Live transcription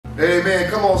Amen.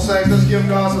 Come on, saints. Let's give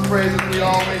God some praise as we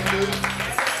always do.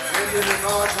 Enter in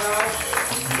God's house.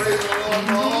 Praise the Lord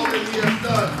for all that He has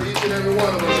done for each and every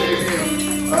one of us.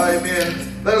 Amen.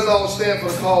 Amen. Let us all stand for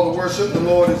the call to worship. The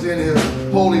Lord is in His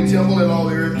holy temple, and all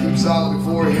the earth keeps silent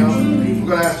before Him. We're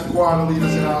going to ask the choir to lead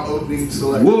us in our opening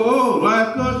selection. Whoa,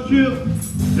 like a ship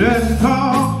that's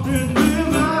tossed in the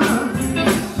line.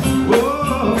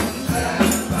 Whoa.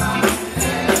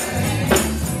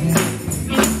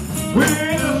 When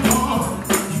the storm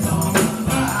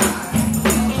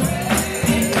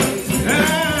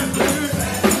and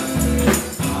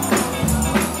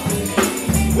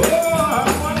whoa, I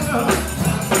wonder,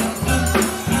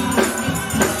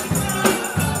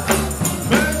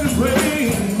 make it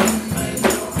rain.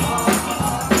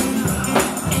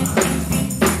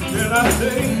 Then I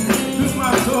say to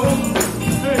my soul,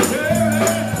 hey,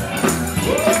 hey,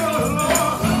 oh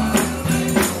Lord,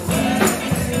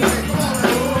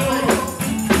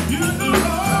 you know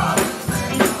Lord,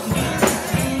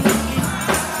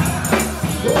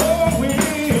 oh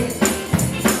wind,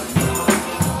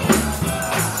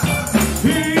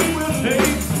 He will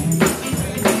take,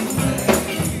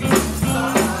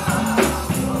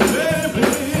 let it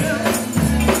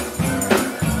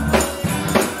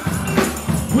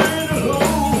when the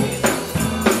low,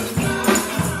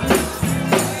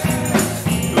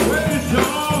 the way it's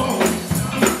shown,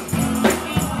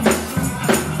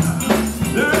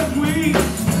 that we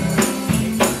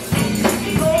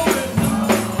know it,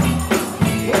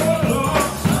 oh Lord,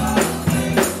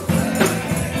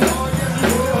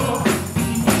 oh,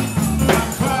 I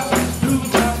cried to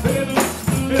my baby,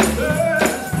 and said,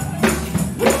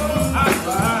 oh, I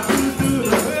cried to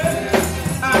the bed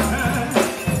I had,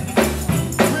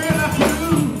 when I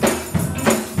flew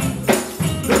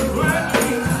the right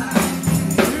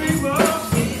dream up,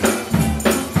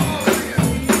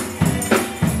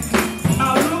 I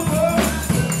look up,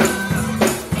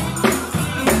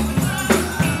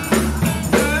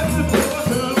 that's the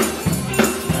bottom,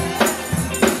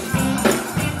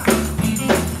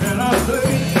 and I say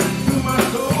to my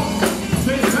soul,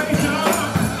 take patience,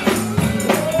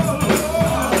 oh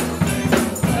Lord,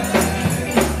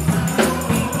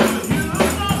 you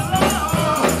know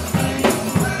Lord,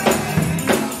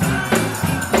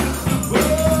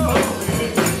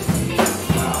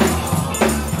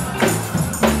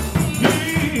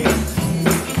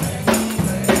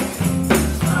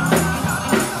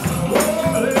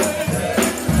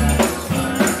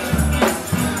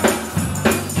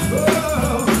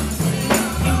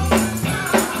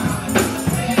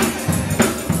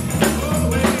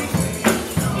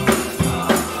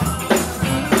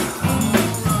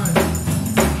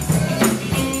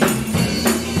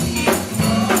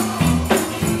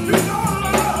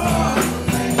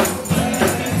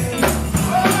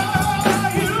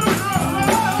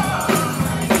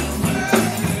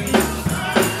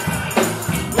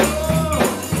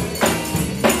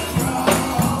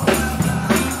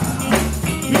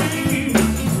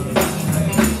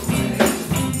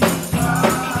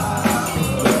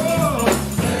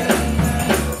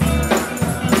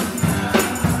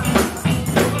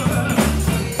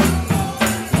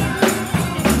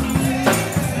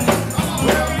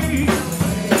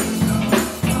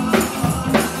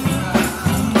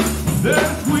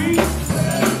 that's sweet.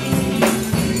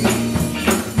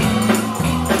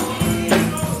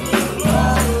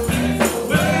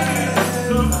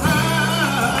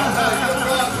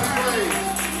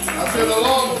 I said the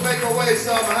Lord will make a way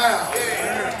somehow.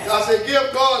 I said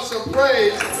give God some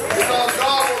praise because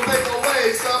God will make a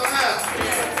way somehow.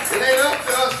 It ain't up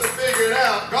to us to figure it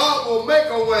out. God will make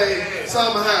a way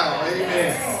somehow.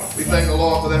 Amen. We thank the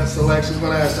Lord for that selection. We're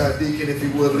going to ask our deacon if he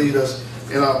would lead us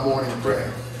in our morning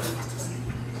prayer.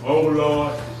 Oh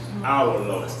Lord, our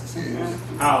Lord,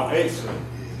 how excellent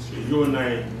is your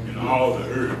name in all the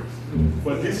earth.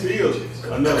 For this is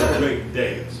another great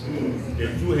day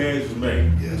that you have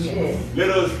made. Yes. Let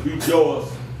us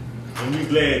rejoice and be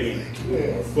glad in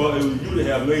it. For it was you that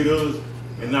have made us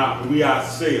and not we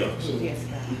ourselves. We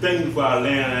thank you for our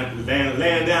laying down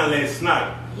last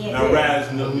night and our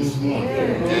rising up this morning.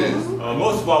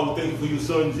 Most of all, we thank you for your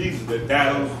son Jesus that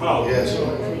died on the cross. Yes,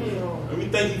 And we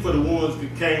thank you for the ones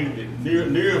that came near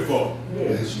and far.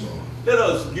 Yes, Lord. Let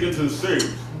us get into the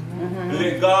service and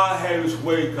let God have His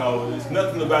way, because it's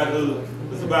nothing about us.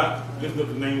 It's about lifting up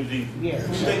the name of Jesus. Yes.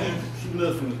 Thank you for keeping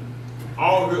us from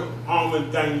all the harm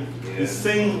and things, the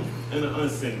seen and the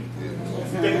unseen.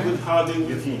 Thank you for how they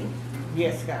were King.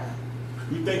 Yes, God.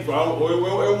 We thank you for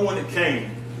everyone that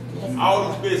came.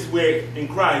 All these best way in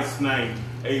Christ's name.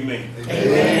 Amen.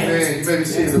 Amen. You may be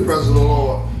seeing the presence of the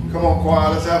Lord. Come on,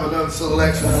 choir. Let's have another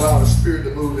selection and allow the Spirit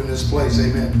to move in this place.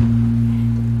 Amen.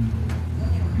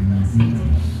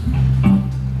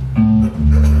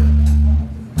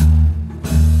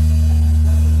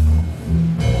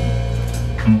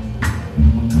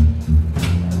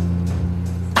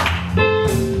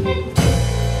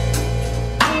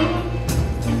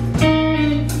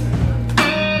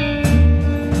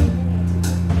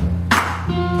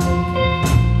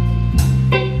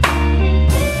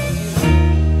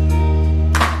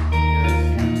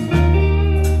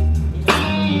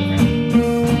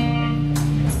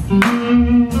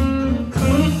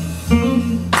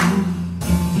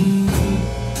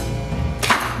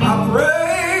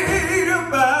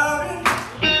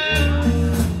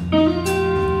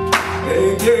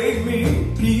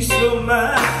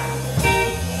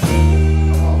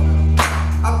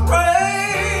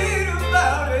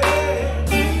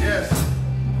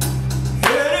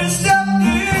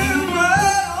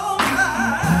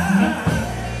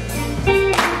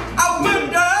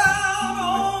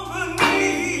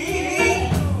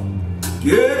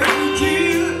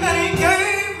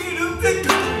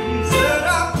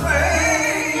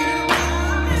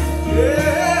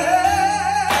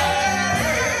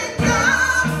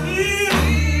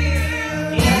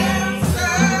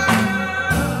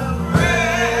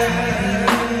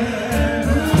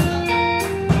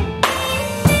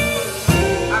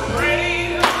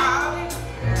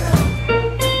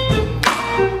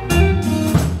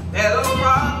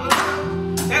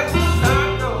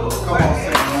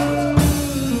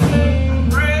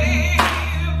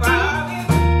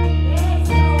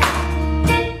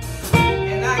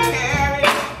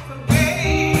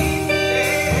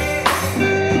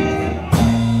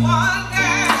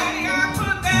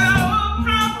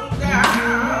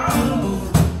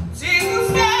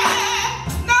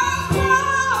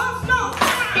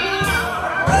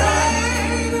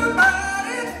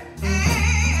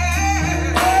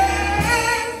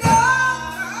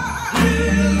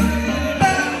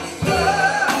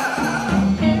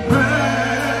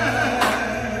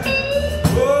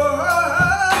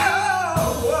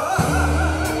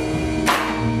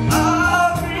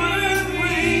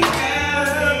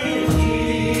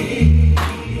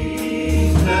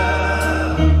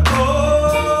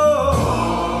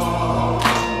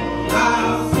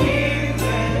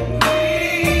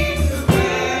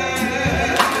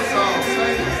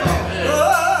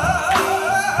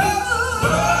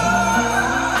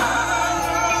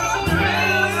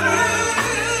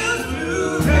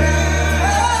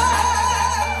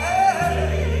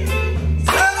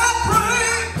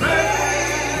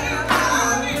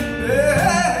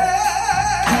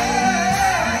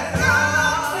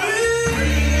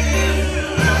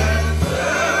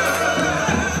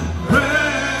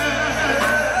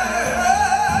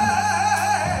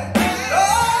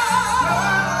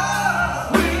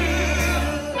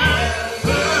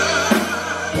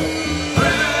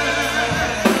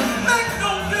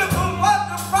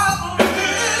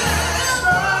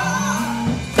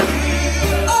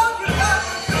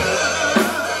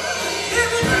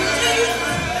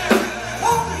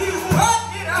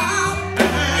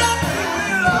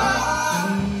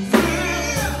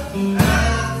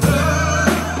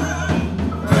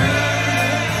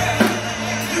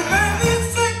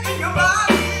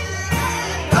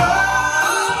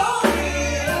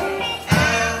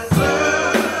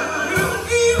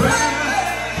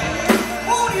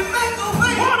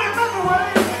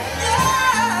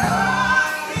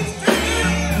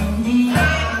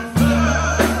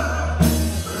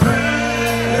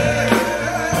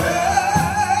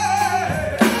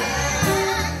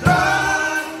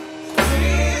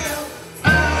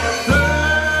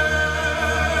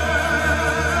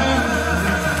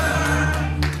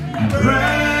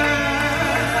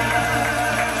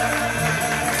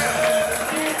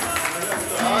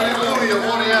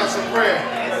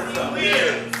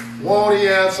 Won't he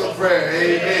answer prayer?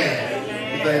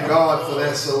 Amen. We thank God for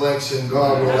that selection.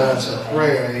 God will answer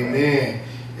prayer. Amen.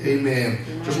 Amen.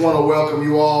 Just want to welcome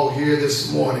you all here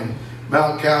this morning.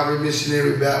 Mount Calvary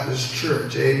Missionary Baptist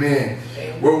Church. Amen.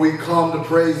 Where we come to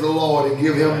praise the Lord and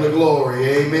give him the glory.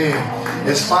 Amen.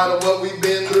 In spite of what we've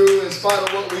been through, in spite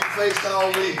of what we faced all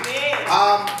week,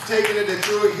 I'm taking it that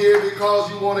you're here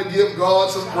because you want to give God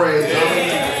some praise.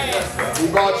 Amen. We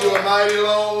brought you a mighty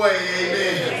long way.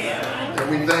 Amen. And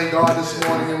we thank God this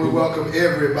morning, and we welcome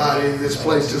everybody in this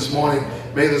place this morning.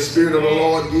 May the Spirit of the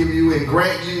Lord give you and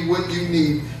grant you what you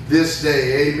need this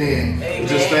day. Amen. Amen.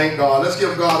 Just thank God. Let's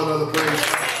give God another praise.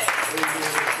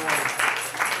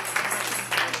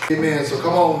 Amen. Amen. So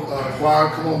come on, choir,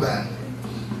 come on back.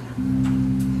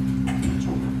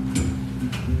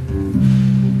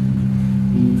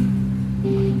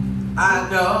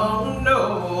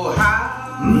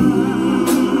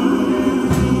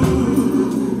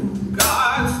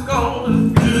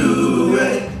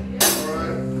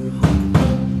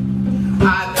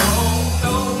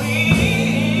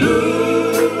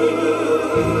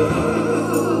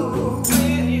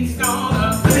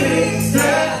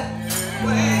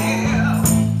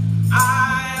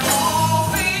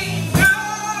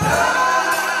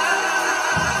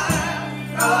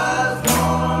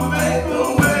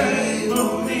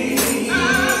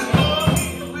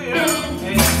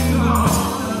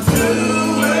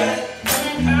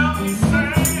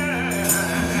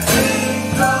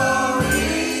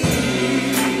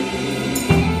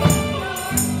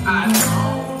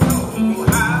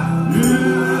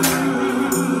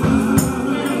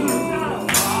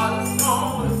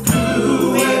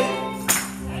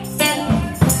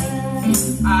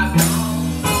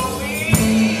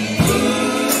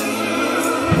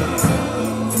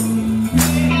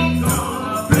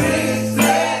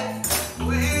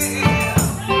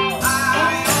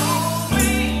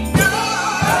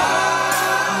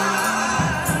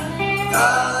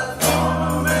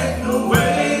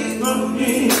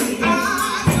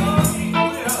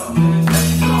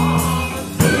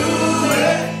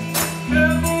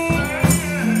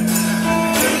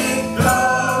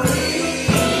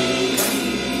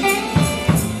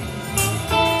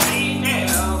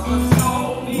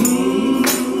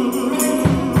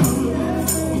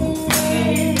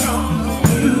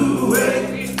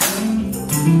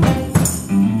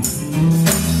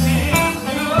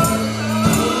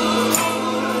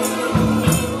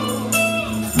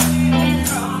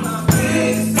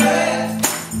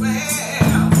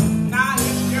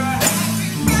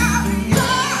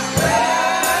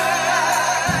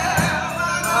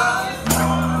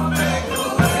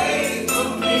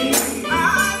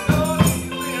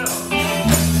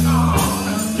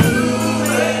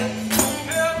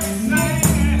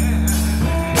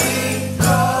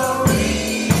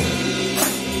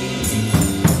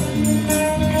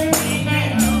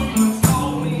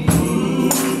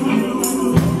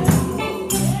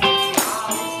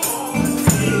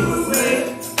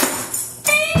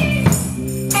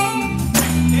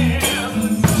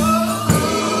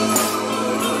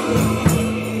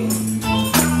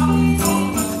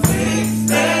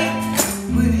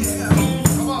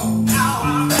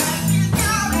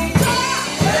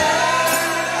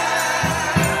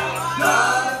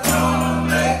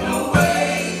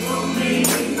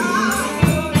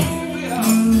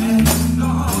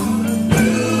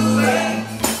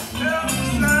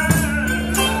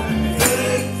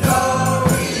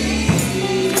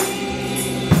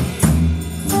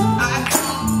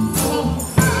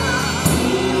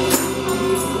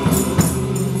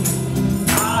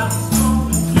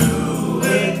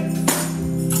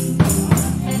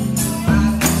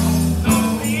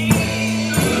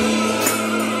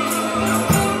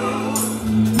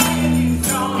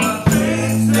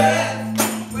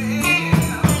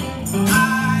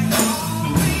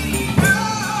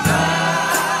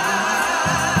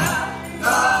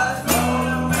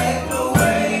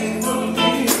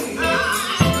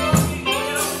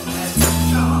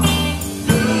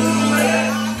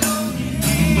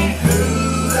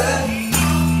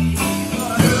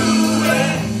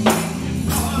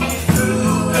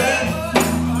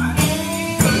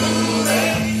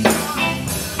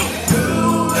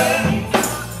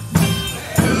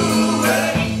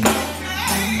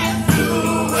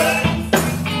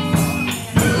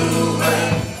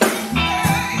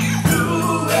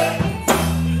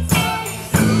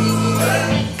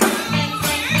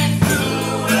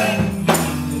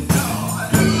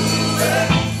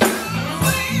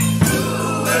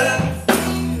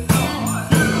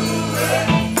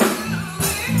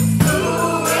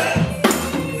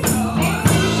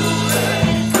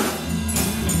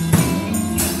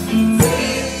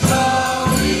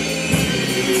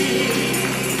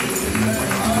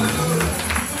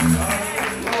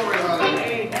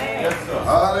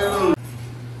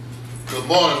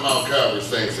 Mount Calvary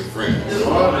saints and friends.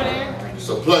 It's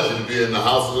a pleasure to be in the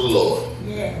house of the Lord.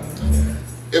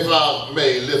 If I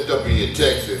may lift up in your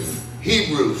text in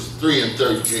Hebrews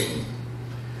 3:13,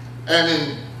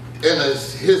 and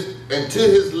to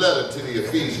his letter to the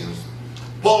Ephesians,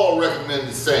 Paul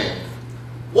recommended saying,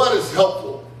 what is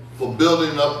helpful for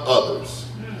building up others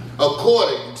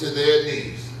according to their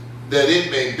needs, that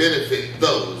it may benefit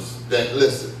those that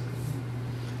listen.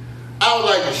 I would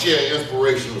like to share an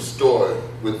inspirational story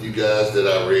with you guys that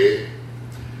I read,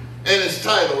 and it's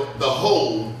titled, The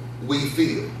Hole We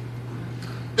Feel.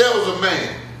 There was a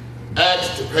man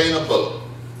asked to paint a boat.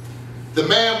 The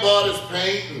man bought his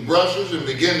paint and brushes and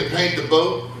began to paint the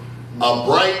boat a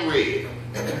bright red,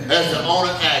 as the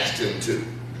owner asked him to.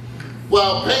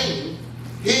 While painting,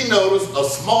 he noticed a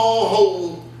small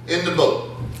hole in the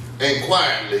boat and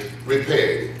quietly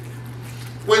repaired it.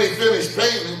 When he finished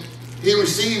painting, he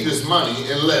received his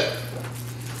money and left.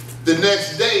 The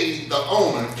next day, the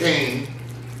owner came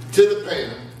to the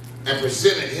painter and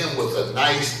presented him with a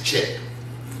nice check,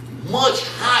 much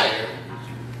higher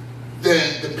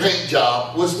than the paint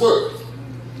job was worth.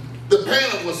 The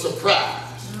painter was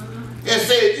surprised and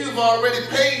said, you've already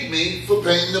paid me for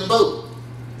painting the boat.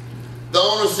 The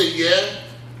owner said, yeah,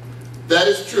 that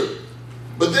is true,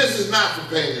 but this is not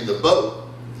for painting the boat.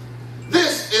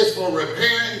 This is for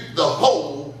repairing the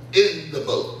hole in the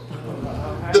boat.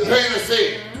 The painter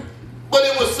said, but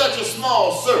it was such a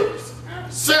small service.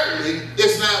 Certainly,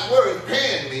 it's not worth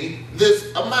paying me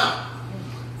this amount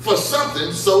for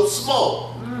something so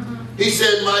small. He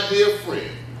said, my dear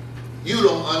friend, you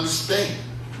don't understand.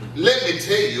 Let me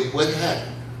tell you what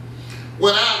happened.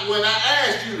 When I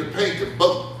asked you to paint the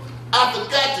boat, I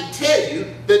forgot to tell you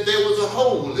that there was a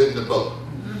hole in the boat.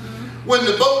 When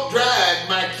the boat dried,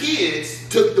 my kids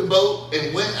took the boat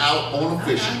and went out on a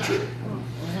fishing trip.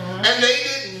 And they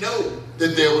didn't know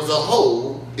that there was a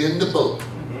hole in the boat.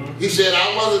 He said,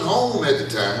 I wasn't home at the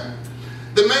time.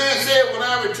 The man said, when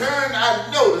I returned,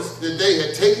 I noticed that they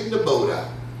had taken the boat out.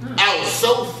 I was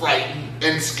so frightened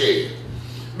and scared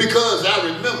because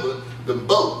I remembered the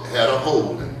boat had a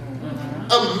hole in it.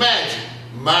 Imagine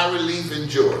my relief and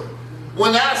joy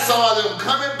when I saw them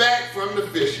coming back from the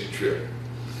fishing trip.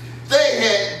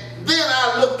 Then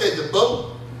I looked at the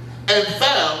boat and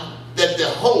found that the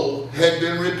hole had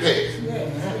been repaired.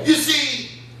 You see,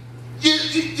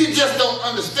 you just don't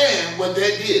understand what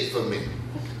that did for me.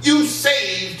 You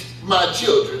saved my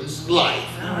children's life.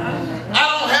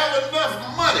 I don't have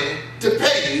enough money to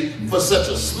pay you for such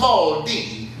a small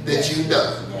deed that you've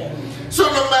done. So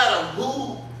no matter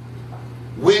who,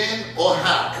 when, or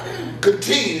how,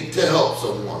 continue to help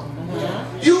someone.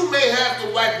 You may have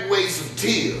to wipe away some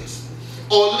tears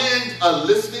or lend a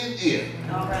listening ear,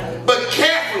 but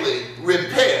carefully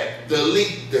repair the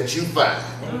leak that you find.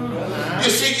 You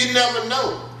see, you never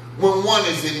know when one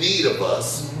is in need of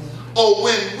us or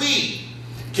when we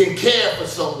can care for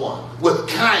someone with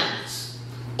kindness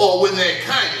or when their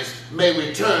kindness may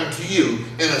return to you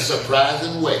in a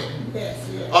surprising way.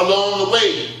 Along the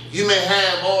way, you may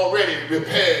have already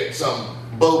repaired some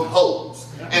boat holes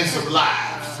and some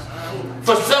lives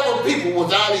for several people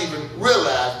without even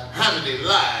realizing how many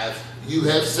lives you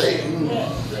have saved.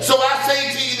 So I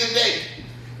say to you today,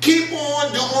 keep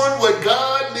on doing what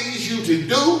God needs you to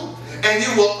do, and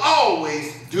you will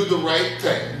always do the right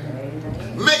thing.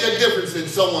 Make a difference in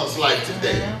someone's life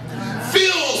today.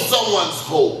 Fill someone's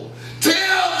hole.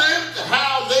 Tell them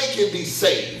how they can be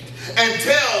saved. And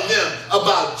tell them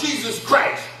about Jesus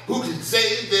Christ who can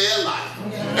save their life.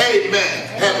 Amen.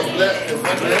 Have a blessed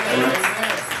day.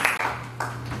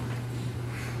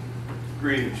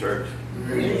 Greetings, church.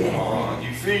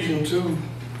 Ephesians 2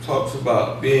 talks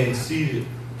about being seated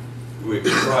with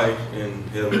Christ in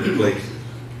heavenly places.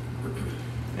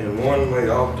 And one way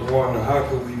I often wonder, how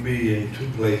could we be in two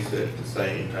places at the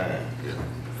same time?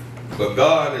 But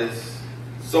God is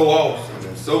so awesome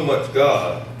and so much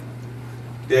God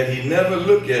that he never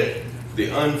looked at the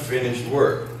unfinished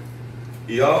work.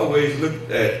 He always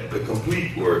looked at the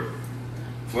complete work.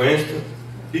 For instance,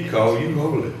 he called you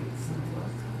holy.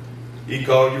 He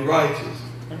called you righteous.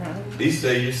 He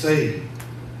said you're saved.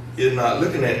 He's not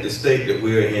looking at the state that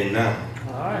we're in now.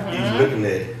 He's looking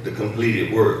at the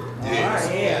completed work.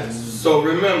 So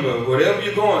remember, whatever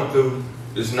you're going through,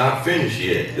 it's not finished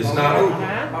yet. It's not over.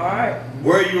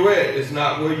 Where you're at is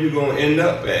not where you're going to end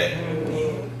up at.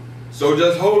 So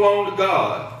just hold on to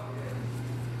God,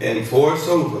 and before it's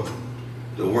over,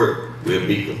 the work will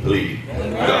be completed.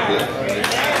 God bless.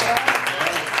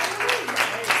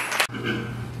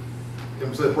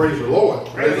 Him say, praise the Lord.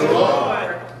 Praise the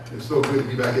Lord. It's so good to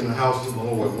be back in the house of the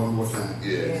Lord one more time.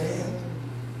 Yes.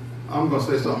 I'm going to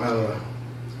say something out of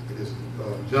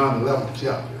John 11th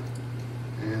chapter.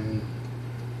 And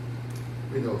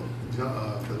we know the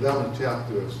 11th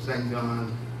chapter of St.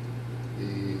 John,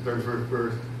 the 31st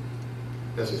verse,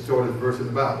 that's the shortest verse in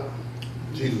the Bible.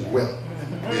 Jesus wept.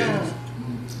 Yes.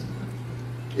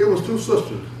 It was two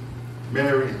sisters,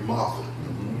 Mary and Martha.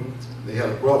 They had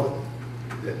a brother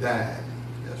that died.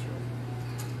 That's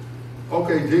right.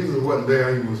 Okay, Jesus wasn't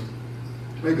there. He was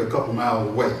maybe a couple miles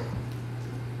away.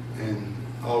 And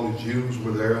all the Jews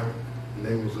were there, and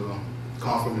they was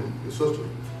comforting the sister.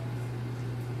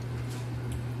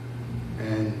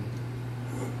 And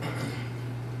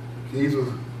Jesus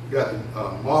got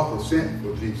Martha sent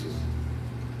for Jesus,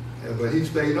 but he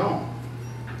stayed on.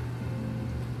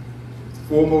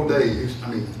 4 more days.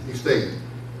 He stayed.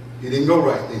 He didn't go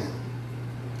right then.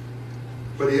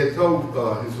 But he had told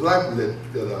his disciples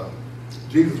that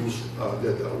Jesus was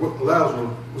that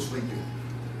Lazarus was sleeping.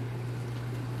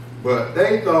 But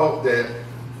they thought that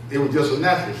it was just a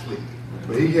natural sleep.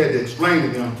 But he had to explain to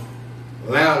them,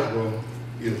 Lazarus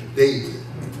is dead.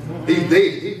 He's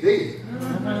dead. He's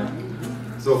dead.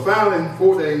 So finally,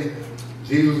 4 days,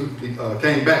 Jesus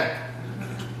came back.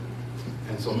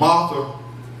 And so Martha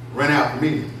ran out to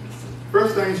meet him.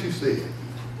 First thing she said,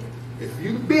 if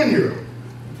you'd been here,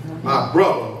 my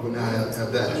brother would not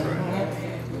have died.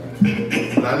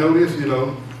 But I know this,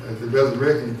 at the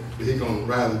resurrection, that he's going to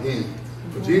rise again.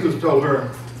 But Jesus told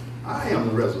her, I am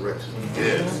the resurrection.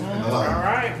 Yes. And the life. All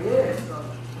right.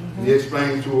 And he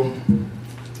explained to her,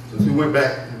 so she went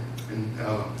back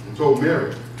and told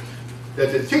Mary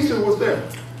that the teacher was there.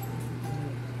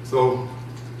 So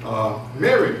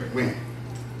Mary went.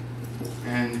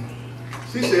 And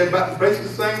she said about basically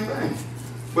the same thing.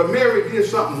 But Mary did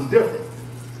something different.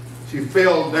 She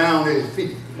fell down at his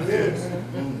feet. Yes.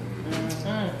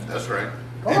 That's right.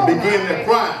 And began to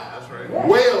cry. That's right.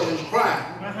 Wail and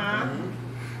cry.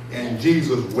 And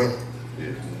Jesus wept.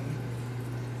 Yes.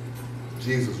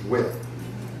 Jesus wept.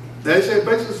 They said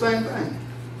basically the same thing.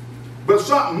 But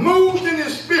something moved in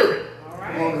his spirit. All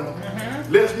right.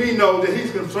 Lets me know that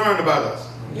he's concerned about us.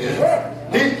 Yes.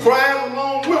 He cries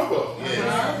along with us.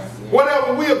 Yes.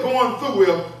 Whatever we are going through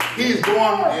with, he's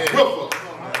going with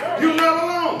us. You're not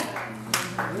alone.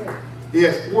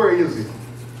 Yes, where is he?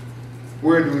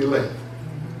 Where do we lay?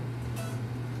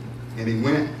 And he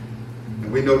went,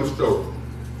 and we know the story.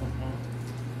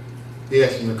 He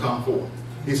asked him to come forth.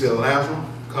 He said, Lazarus,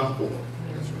 come forth.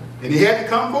 And he had to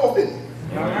come forth, didn't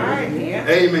he? All right. Yeah.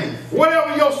 Amen.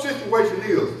 Whatever your situation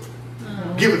is,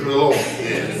 give it to the Lord.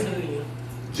 Yes.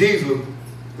 Jesus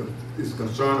is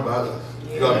concerned about us.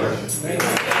 God bless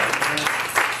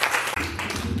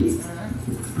you.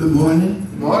 Good morning.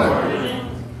 Good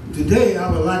morning. Today I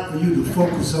would like for you to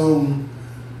focus on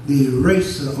the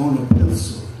eraser on a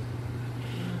pencil.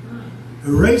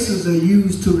 Erasers are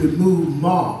used to remove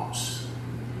marks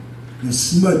and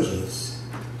smudges.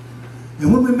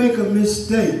 And when we make a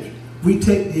mistake, we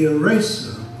take the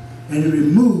eraser and it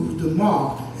removes the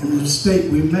mark and the mistake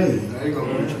we made.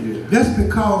 That's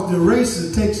because the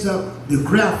eraser takes up the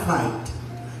graphite,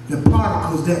 the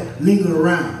particles that linger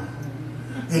around.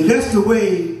 And that's the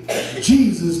way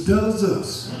Jesus does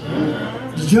us.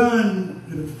 John,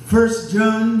 the 1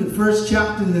 John, the 1st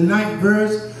chapter and the 9th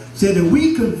verse said that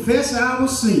we confess our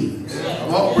sins.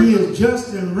 He is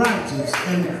just and righteous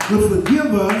and will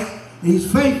forgive us.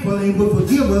 He's faithful and will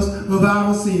forgive us of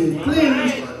our sins.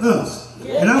 Cleanse us.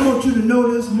 And I want you to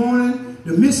know this morning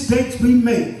the mistakes we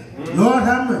make. Lord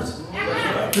have mercy.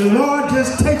 The Lord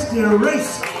just takes the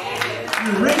eraser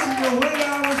and erases away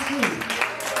our sins.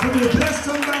 When we bless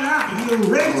somebody out, he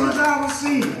erases our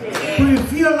sins. When we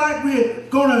feel like we're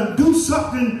going to do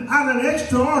something out of the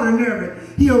extraordinary,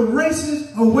 he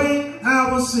erases away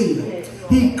our sins.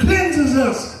 He cleanses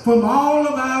us from all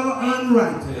of our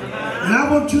unrighteousness. And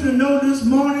I want you to know this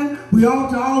morning, we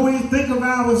ought to always think of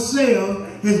ourselves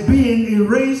as being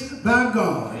erased by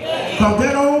God. Because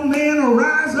that old man will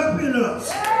rise up in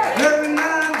us every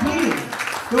now and then.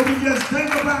 So we just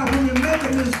think about when you make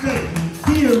a mistake,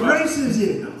 he erases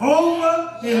it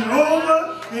over and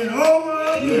over and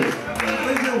over again.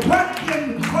 He said, what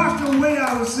can wash away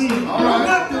our sins?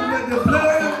 Nothing but the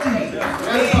blood of Jesus.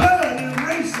 The blood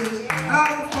erases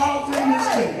our faults and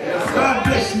mistakes. God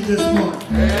bless you this morning.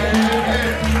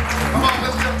 Amen. Come on,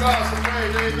 let's give God some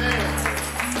praise. Amen.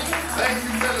 Thank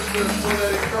you, ministers, for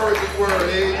that encouraging word.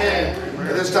 Amen.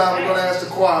 At this time, we're going to ask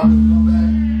the choir to come back,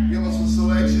 give us a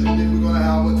selection, and then we're going to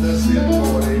have what thus said the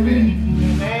Lord. Amen.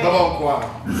 Come on, choir.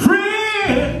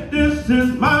 Friend, this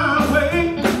is my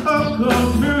way of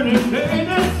communicating.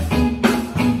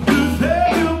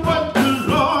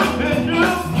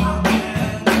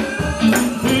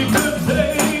 He can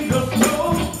save us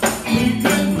both. He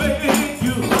can make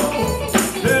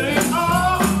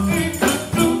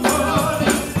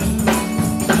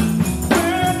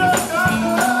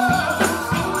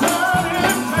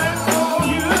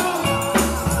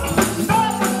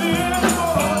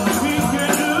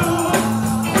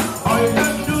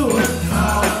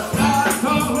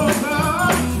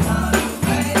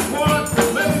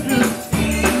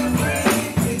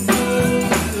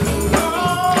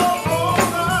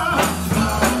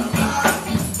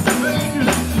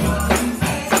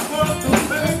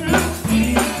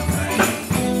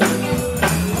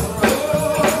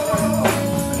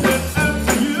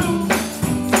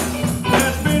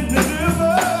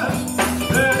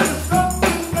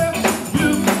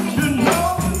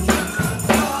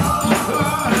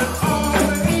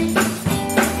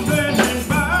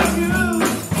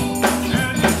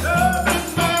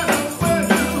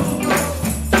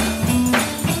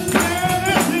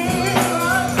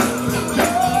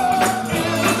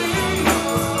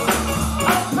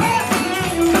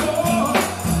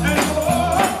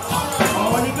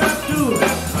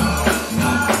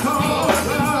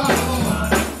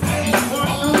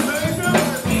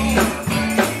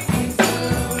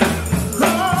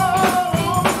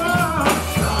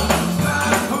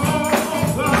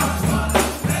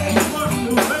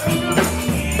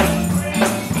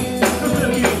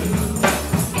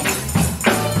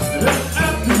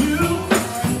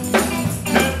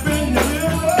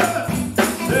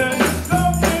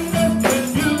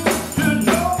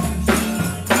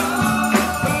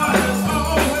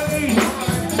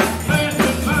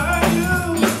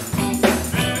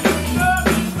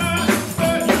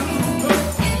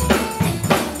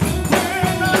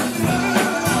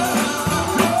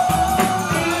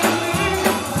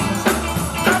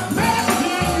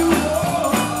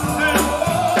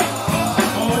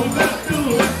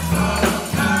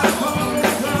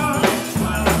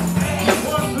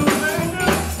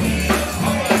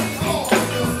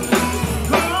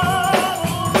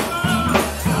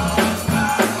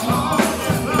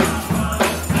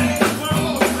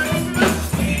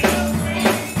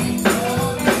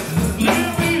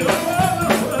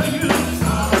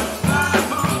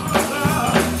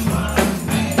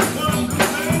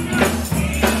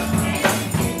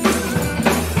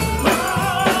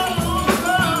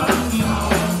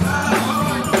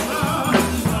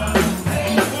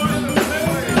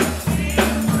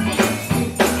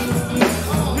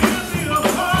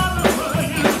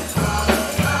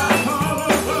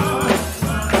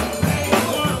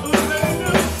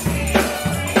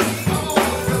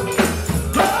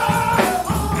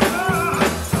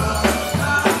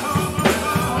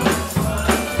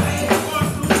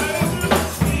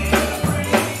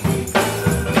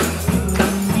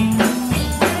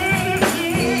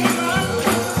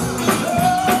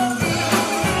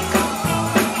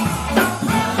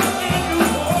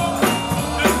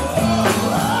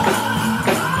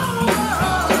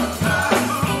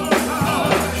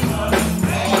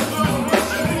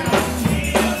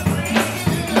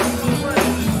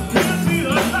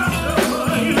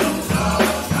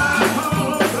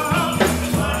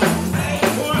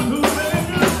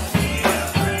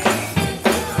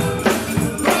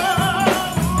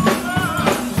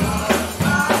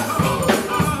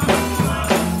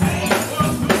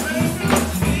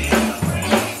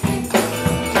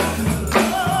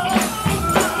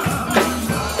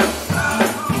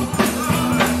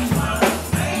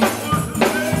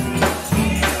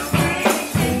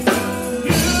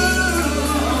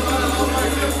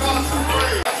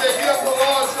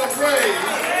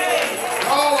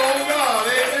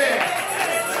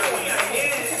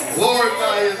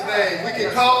we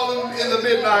can call him in the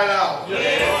midnight hour.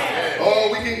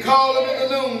 Or we can call him in the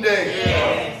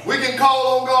noonday. We can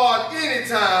call on God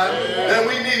anytime that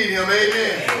we need him.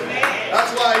 Amen.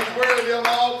 That's why he's worthy of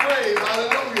all praise.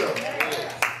 Hallelujah.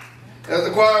 As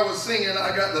the choir was singing,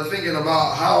 I got to thinking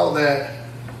about how that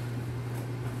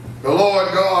the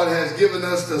Lord God has given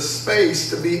us the space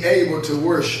to be able to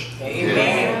worship.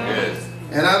 Amen.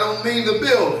 And I don't mean the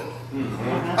building.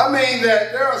 I mean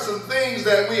that there are some things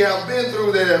that we have been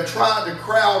through that have tried to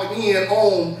crowd in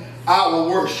on our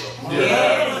worship.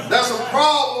 There's some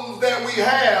problems that we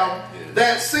have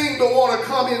that seem to want to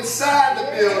come inside the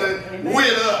building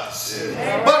with us.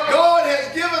 But God has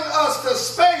given us the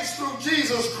space through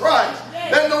Jesus Christ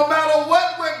that no matter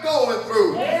what we're going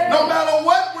through, no matter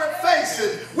what we're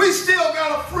facing, we still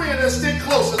got a friend that's stick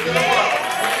closer than a brother.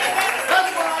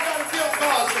 That's why I got to give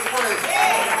God some praise.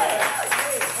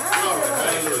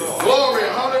 Glory,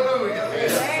 hallelujah.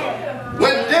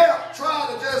 When death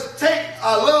tried to just take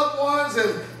our loved ones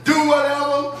and do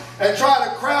whatever and try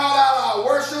to crowd out our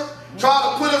worship, try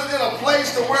to put us in a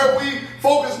place to where we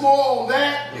focus more on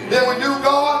that than we do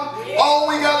God, all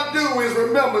we got to do is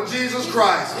remember Jesus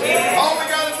Christ. All we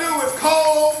got to do is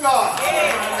call on God.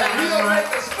 And he'll make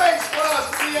the space for us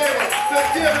to be able to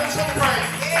give him some praise.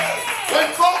 When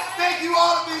folks think you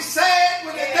ought to be sad,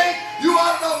 when they think you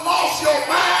ought to have lost your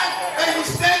mind, and you're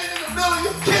standing in the middle of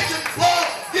your kitchen floor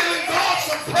giving God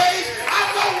some praise, I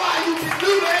know why you can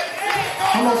do that.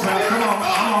 Come on, man. Come on.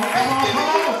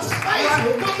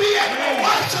 To be able to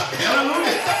worship him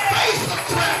in the face of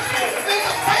tragedy, in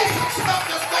the face of stuff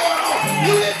that's going on.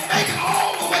 You didn't make it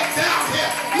all the way down here.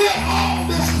 Live all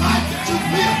this life that you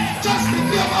live just to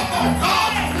give up on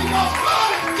God, because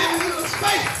God has given you the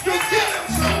space to give him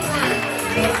some praise.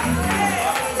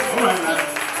 All right, man.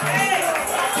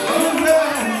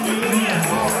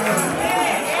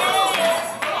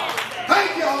 Thank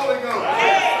you, Holy Ghost.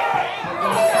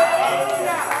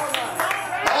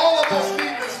 All of us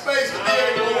need the space to be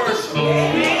able to worship.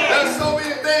 There's so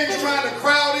many things trying to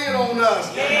crowd in on us.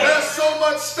 There's so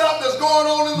much stuff that's going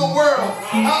on in the world.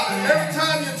 Every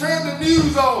time you turn the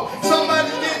news on,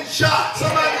 somebody's getting shot,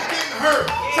 somebody's getting hurt,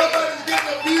 somebody's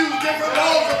getting abused, different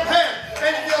laws are passed.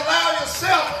 And if you allow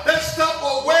yourself, that stuff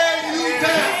will wear you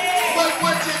down. But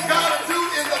what you got to do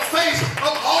in the face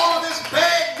of all of this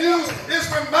bad news is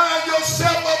remind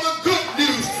yourself of the good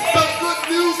news. The good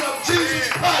news of Jesus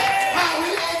Christ. How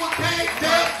he overcame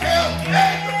death, hell,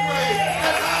 and the grave.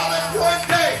 And how that one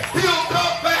day he'll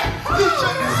come back. You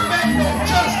shouldn't expect no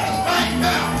justice right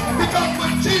now. Because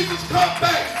when Jesus comes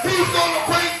back, he's going to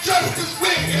bring justice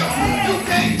with him. You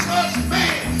can't trust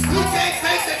man. You can't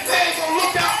think that man's going to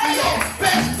look out for your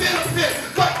best benefit.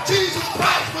 But Jesus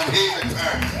Christ, when he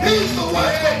returns, he's the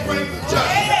one that brings the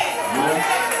justice.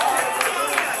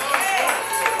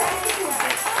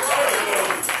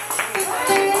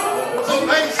 So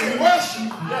basic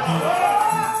worship.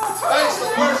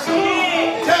 Basic worship.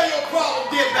 Tell your problem,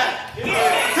 get back.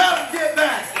 Tell him, get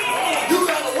back. You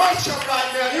got to worship right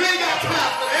now. You ain't got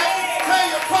time for that. Tell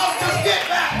your problem, just get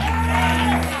back.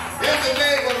 In the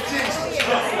name of Jesus.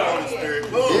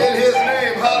 In his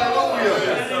name,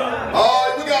 hallelujah.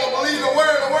 Oh, we got to believe the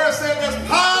word. The word says there's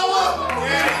power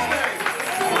in his name.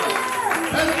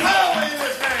 There's power in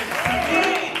his name.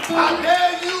 I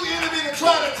dare you, enemy, to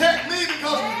try to attack me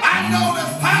because I know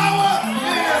there's power in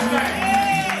his name.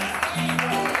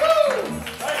 Woo!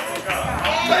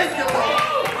 Thank you, Lord.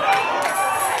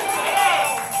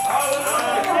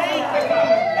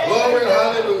 Glory,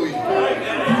 hallelujah.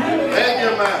 Thank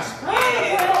you, Master.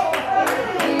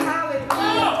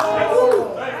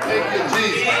 Thank you,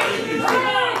 Jesus.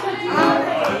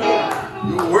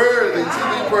 You're worthy to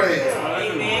be praised.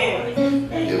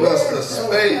 Give us the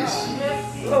space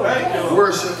to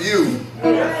worship you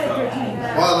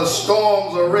while the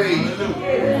storms are raging,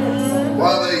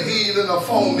 while the heathen are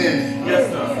foaming.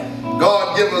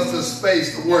 God, give us the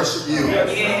space to worship you.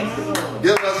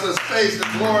 Give us the space to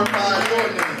glorify your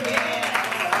name.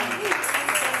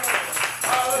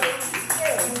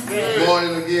 Good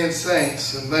morning again,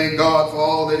 saints, and thank God for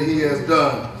all that he has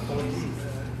done.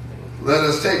 Let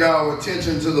us take our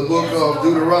attention to the book of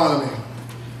Deuteronomy,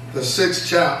 the 6th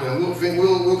chapter, and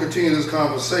we'll continue this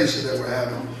conversation that we're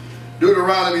having.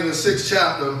 Deuteronomy, the 6th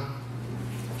chapter,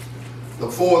 the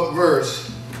 4th verse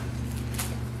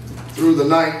through the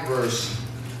 9th verse.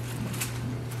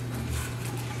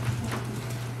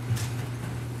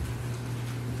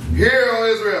 Hear, O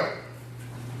Israel,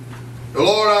 the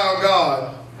Lord our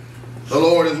God, the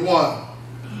Lord is one.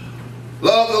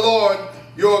 Love the Lord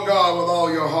your God with all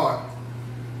your heart,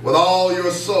 with all your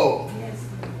soul,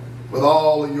 with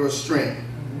all of your strength.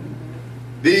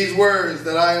 These words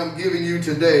that I am giving you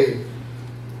today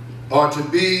are to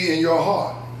be in your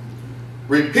heart.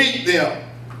 Repeat them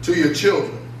to your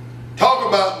children. Talk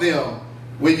about them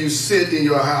when you sit in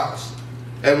your house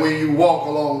and when you walk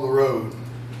along the road,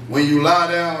 when you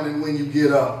lie down and when you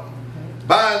get up.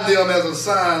 Bind them as a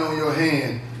sign on your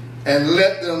hand and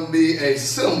let them be a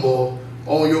symbol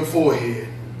on your forehead.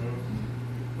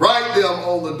 Write them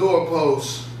on the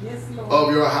doorposts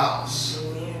of your house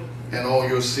and on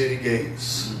your city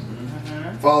gates.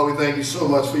 Father, we thank you so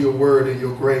much for your word and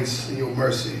your grace and your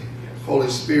mercy. Holy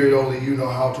Spirit, only you know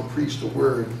how to preach the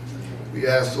word. We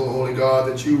ask, oh Holy God,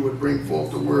 that you would bring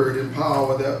forth the word in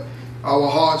power, that our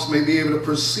hearts may be able to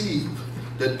perceive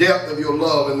the depth of your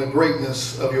love and the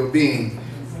greatness of your being,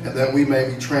 and that we may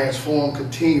be transformed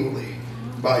continually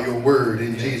by your word.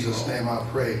 In Jesus' name I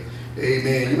pray.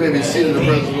 Amen. You may be seated in the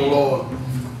presence of the Lord.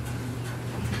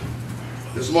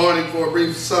 This morning, for a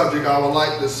brief subject, I would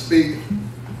like to speak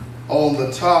on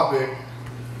the topic,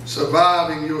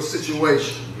 surviving your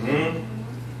situation.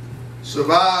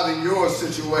 Surviving your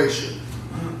situation.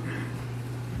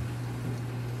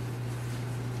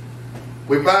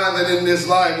 We find that in this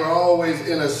life we're always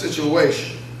in a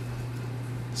situation,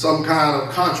 some kind of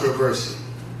controversy.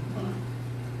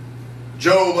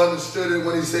 Job understood it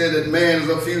when he said that man is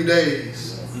a few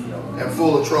days and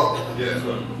full of trouble.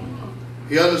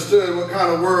 He understood what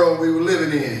kind of world we were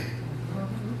living in.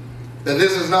 That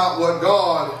this is not what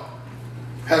God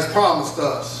has promised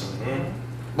us,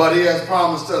 but he has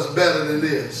promised us better than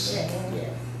this.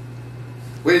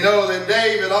 We know that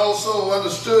David also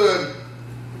understood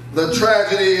the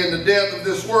tragedy and the death of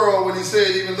this world when he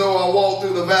said, even though I walk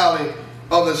through the valley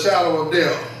of the shadow of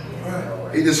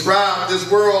death. He described this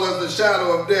world as the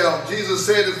shadow of death. Jesus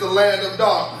said it's the land of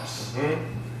darkness.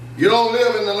 You don't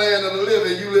live in the land of the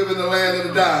living, you live in the land of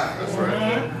the dying. That's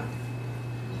right.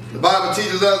 The Bible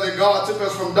teaches us that God took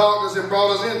us from darkness and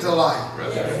brought us into light.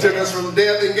 Right. Took us from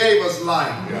death and gave us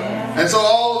life. And so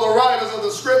all of the writers of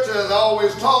the scripture has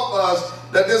always taught us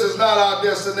that this is not our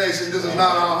destination, this is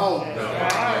not our home.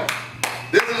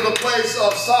 This is the place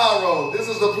of sorrow. This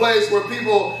is the place where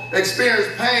people experience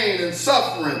pain and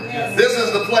suffering. This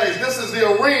is the place, this is the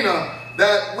arena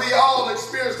that we all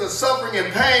experience the suffering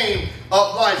and pain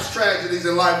of life's tragedies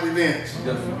and life events.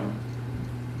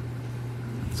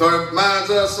 So it reminds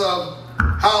us of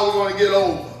how we're going to get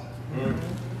over,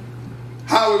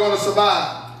 how we're going to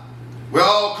survive. We're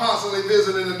all constantly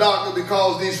visiting the doctor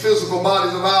because these physical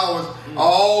bodies of ours are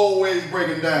always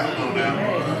breaking down.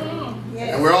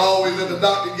 And we're always at the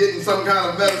doctor getting some kind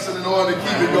of medicine in order to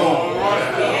keep it going.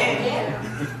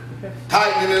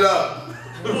 Tightening it up.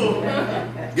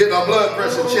 Getting our blood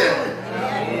pressure checked.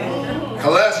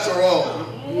 Cholesterol.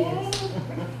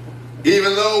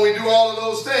 Even though we do all of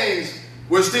those things,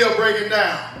 we're still breaking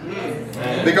down.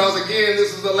 Because again,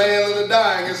 this is the land of the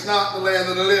dying. It's not the land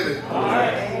of the living.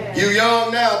 You're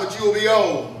young now, but you will be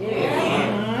old.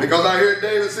 Because I hear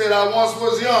David said, I once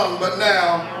was young, but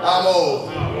now I'm old.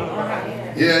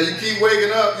 Yeah, you keep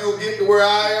waking up, you'll get to where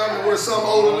I am and where some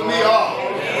older than me are.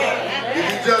 If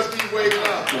you just keep waking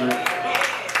up.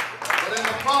 But in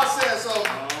the process of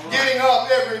getting up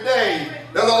every day,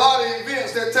 there's a lot of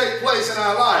events that take place in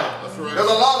our life. There's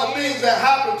a lot of things that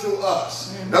happen to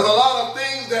us. There's a lot of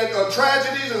things that are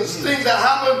tragedies and things that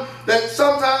happen that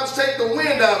sometimes take the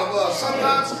wind out of us.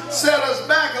 Sometimes set us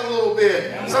back a little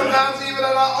bit. Sometimes even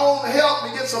in our own health,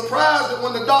 we get surprised that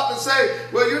when the doctors say,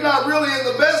 well, you're not really in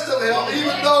the best of health,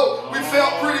 even though we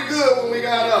felt pretty good when we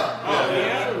got up.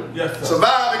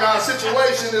 Surviving our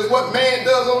situation is what man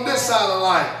does on this side of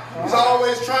life. He's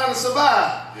always trying to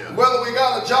survive. Whether we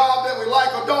got a job that we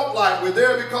like or don't like, we're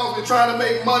there because we're trying to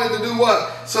make money to do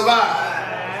what? Survive.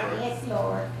 Yes,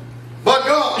 Lord. But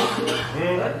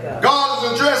God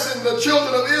is addressing the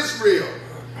children of Israel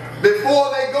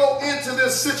before they go into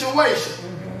this situation.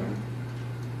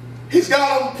 He's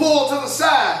got them pulled to the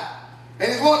side,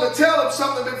 and he's wanting to tell them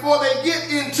something before they get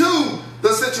into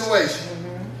the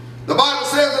situation. The Bible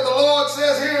says that the Lord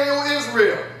says here, O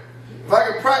Israel, if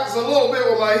I can practice a little bit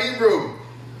with my Hebrew,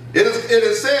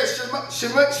 it says,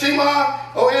 Shema,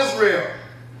 O Israel,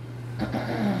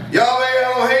 Yahweh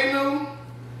Eloheinu,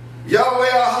 Yahweh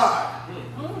Ahad.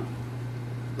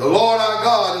 The Lord our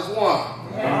God is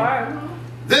one.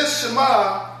 This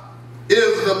Shema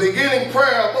is the beginning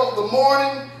prayer of both the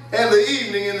morning and the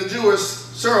evening in the Jewish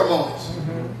ceremonies.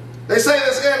 They say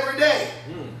this every day.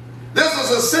 This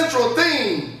is a central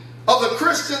theme of the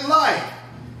Christian life,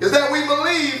 is that we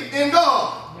believe in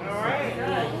God.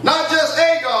 Not just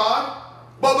a God,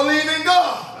 but believe in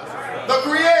God, the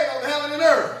creator of heaven and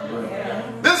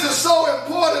earth. This is so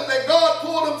important that God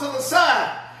pulled them to the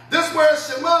side. This word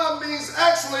Shema means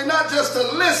actually not just to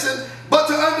listen, but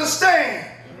to understand.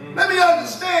 Let me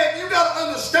understand. You got to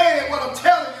understand what I'm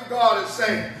telling you God is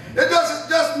saying. It doesn't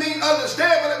just mean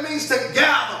understand, but it means to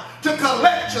gather, to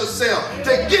collect yourself,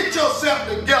 to get yourself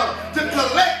together, to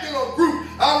collect in a group.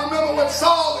 I remember when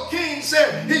Saul the king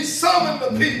said he summoned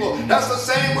the people. That's the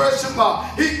same word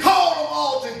Shema. He called them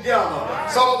all together.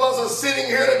 Some of us are sitting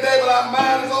here today, but our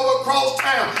mind is over across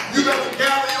town. You better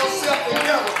gather yourself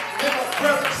together in the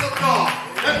presence of God.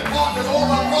 That part that's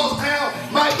over across town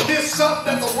might miss something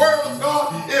that the word of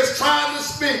God is trying to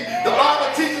speak. The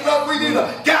Bible teaches us we need to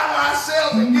gather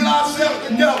ourselves and get ourselves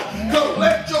together.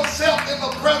 Collect yourself in the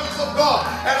presence of God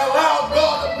and allow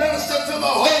God to minister to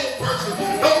the whole person.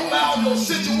 Don't allow your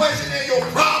situation and your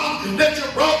problem that you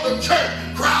brought to church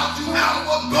crowd you out of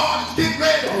what God is getting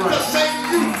ready to say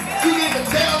to you. You need to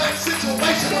tell that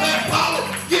situation or that problem,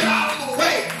 get out of the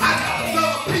way. I got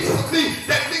another piece of me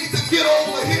that needs to get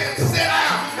over here and sit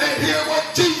down and hear what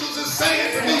Jesus is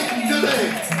saying to me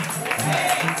today.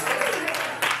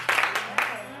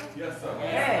 Yes, sir.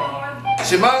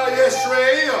 Shema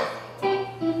Yisrael,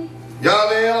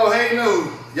 Yahweh Eloheinu,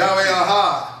 Yahweh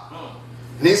Ahad.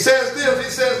 And he says this,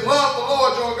 he says, love the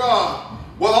Lord your God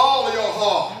with all of your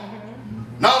heart.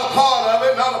 Not a part of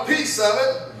it, not a piece of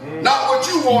it, not what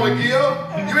you want to give.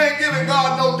 You ain't giving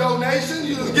God no donation,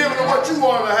 you just giving him what you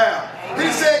want to have.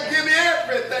 He said, give me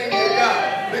everything you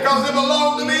got, because it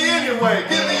belongs to me anyway.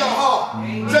 Give me your heart.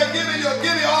 Say, give me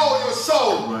all your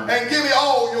soul, and give me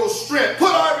all your strength.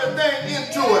 Put everything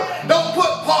into it. Don't put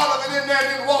part of it in there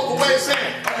and then walk away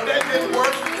saying, oh, that didn't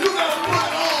work. You got to put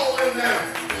it all in there.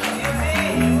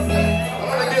 I'm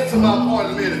going to get to my point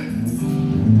in a minute.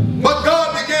 But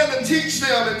God began to teach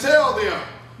them and tell them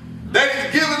that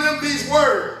he's given them these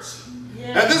words.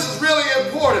 And this is really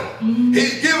important.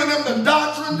 He's giving them the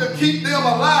doctrine to keep them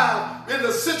alive in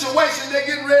the situation they're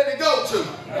getting ready to go to.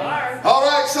 All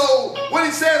right, so when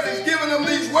he says he's giving them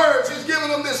these words, he's giving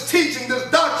them this teaching, this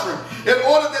doctrine, in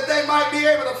order that they might be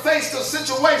able to face the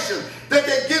situation that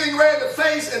they're getting ready to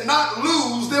face and not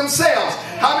lose themselves.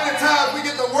 How many times we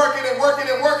get to working and working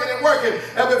and working and working,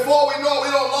 and before we know it,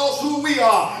 we don't lost who we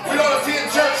are. We don't attend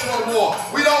church no more.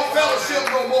 We don't fellowship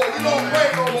no more. We don't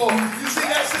pray no more. You see,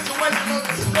 that situation is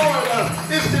destroying us.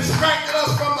 It's distracted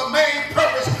us from the main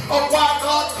purpose of why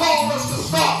God called us to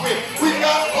start with. We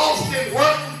got lost in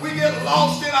work. We get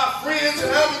lost in our friends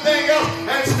and everything else,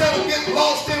 and instead of getting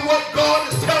lost in what God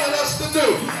is telling us to do.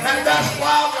 And that's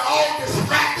why we're all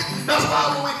distracted. That's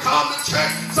why when we come to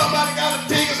church, somebody got to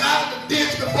dig us out of the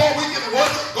ditch before we can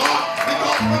worship God.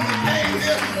 Because when we came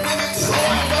here, we get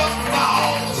soiled up by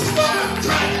all the stuff and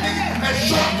tragedy and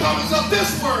shortcomings of this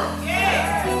world.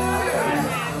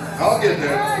 I'll get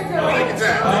there. Take your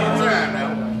time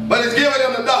now. But it's giving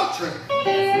them the doctrine.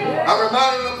 I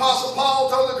reminded the Apostle Paul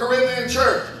told the Corinthian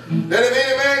church that if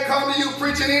any man come to you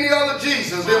preaching any other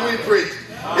Jesus than we preach,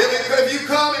 if you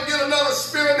come and get another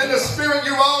spirit than the spirit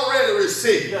you've already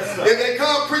received, if they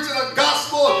come preaching a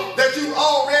gospel that you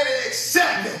already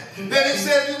accepted, then he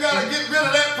said you got to get rid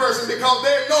of that person because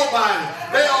they're nobody.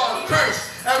 They are cursed.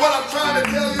 And what I'm trying to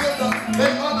tell you is that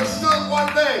they understood one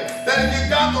thing, that if you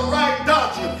got the right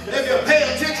doctrine, if you pay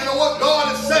attention to what God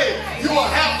is saying, you will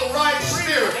have the right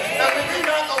spirit. And if you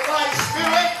got the right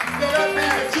spirit, then that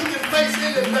means that you can face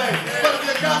anything. But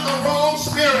if you got the wrong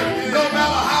spirit, no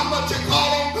matter how much you call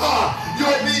on God,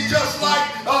 you'll be just like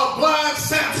blind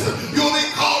Samson. You'll be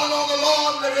calling on the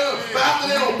Lord after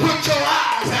they don't put your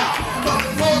eyes out. But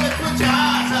before they put your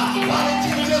eyes out, why don't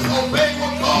you just obey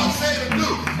what God said to do?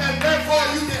 And therefore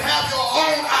you can have your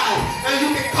own eyes, and you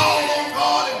can call on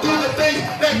God and do the things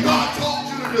that God told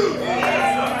you to do.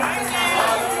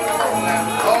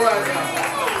 All right now.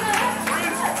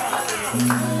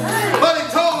 But he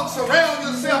told them, surround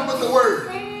yourself with the word.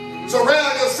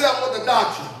 Surround yourself with the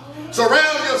doctrine.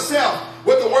 Surround yourself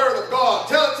with the word of God.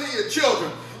 Tell it to your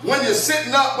children. When you're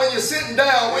sitting up, when you're sitting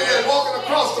down, when you're walking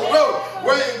across the road,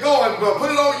 where you're going, but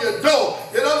put it on your door.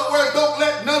 In other words, don't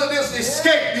let none of this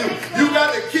escape you. You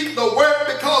got to keep the word,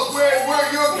 because where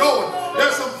you're going,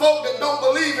 there's some folk that don't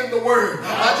believe in the word.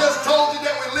 I just told you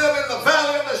that we live in the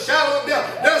valley of the shadow of death.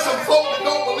 There's some folk that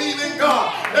don't believe in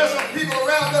God. There's some people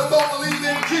around that don't believe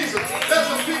in Jesus. There's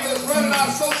some people that's running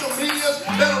our social medias,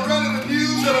 that are running the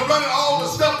news, that are running all the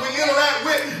stuff we interact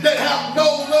with, that have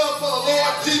no love for the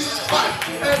Lord Jesus Christ.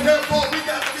 And therefore we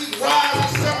got to be wise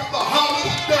and serve the humble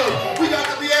and third. We got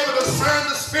to be able to discern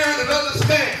the spirit and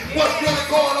understand what's really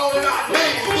going on in our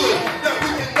neighborhood, that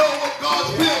we can know what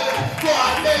God's will is for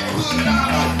our neighborhood and our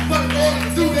life. But in order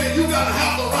to do that, you got to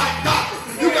have the right doctrine.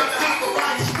 You got to have the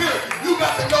right spirit. You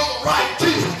got to know the right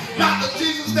Jesus. Not the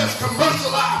Jesus that's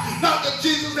commercialized. Not the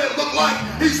Jesus that look like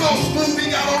he's so smooth he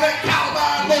got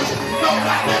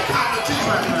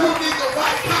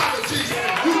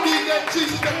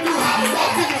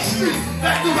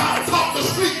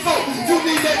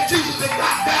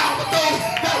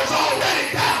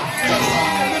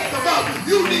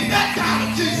You need that kind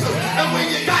of Jesus. And when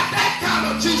you got that kind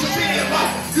of Jesus in your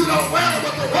life, you don't worry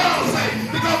what the world say,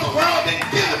 because the world didn't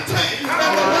give it to you,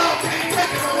 and the world can't take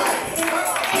it away.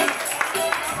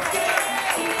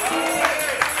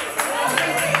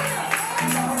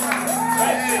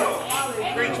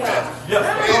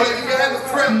 So you had to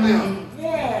prep them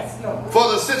for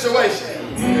the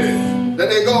situation that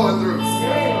they're going through.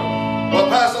 Well,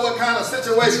 Pastor, what kind of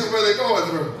situations were they going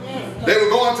through? They were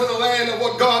going to the land of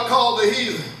what God called the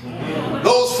heathen.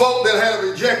 Those folk that had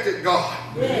rejected God.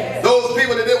 Those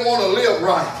people that didn't want to live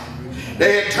right.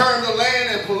 They had turned the land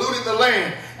and polluted the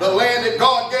land. The land that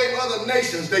God gave other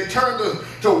nations. They turned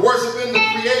to worshiping the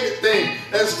created thing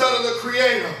instead of the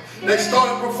creator. They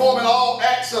started performing all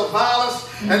acts of violence,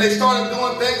 and they started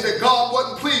doing things that God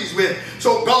wasn't pleased with.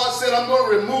 So God said, I'm going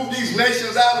to remove these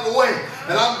nations out of the way,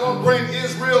 and I'm going to bring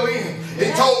Israel in. He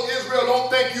told Israel,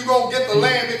 don't think you're going to get the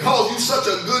land because you're such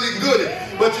a goody-goody,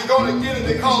 but you're going to get it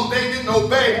because they didn't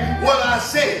obey what I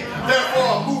said.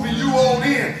 Therefore, I'm moving you on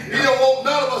in. He don't want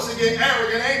none of us to get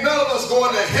arrogant. Ain't none of us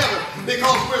going to heaven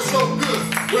because we're so good.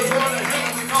 We're going to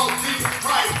heaven because Jesus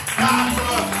Christ died for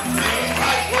us. Jesus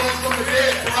Christ rose from the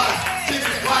dead for us.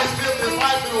 Jesus Christ lived his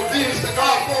life in obedience to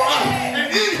God for us.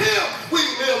 And in him, we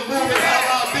live, move, and have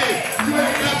our being. You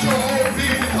ain't got your own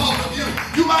being because of you.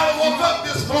 You might have woke up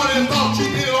this morning and thought you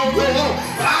did it on your own.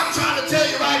 But I'm trying to tell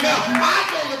you right now, I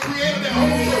know the creator that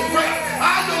owns your breath.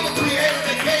 I know the creator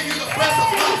that gave you the breath of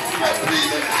life, that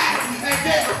breathed in Adam and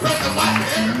gave the breath of life to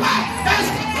everybody. That's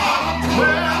the God I'm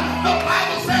talking about. The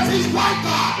Bible says he's one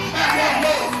God and one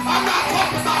Lord. I'm not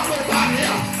talking about nobody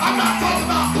else. I'm not talking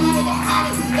about Buddha,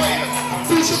 Muhammad,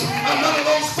 Confucius, and none of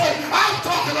those folks. I'm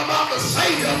talking about the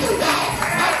Savior of the world.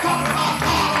 I'm talking about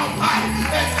God Almighty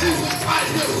and Jesus Christ,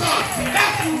 his Son.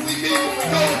 That's who we need when we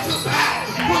go into battle.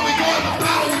 When we go into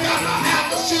battle, we got to have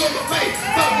the shield of faith,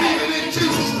 believing in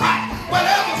Jesus Christ.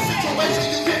 Whatever situation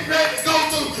you get ready to go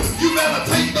through, you better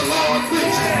take the Lord with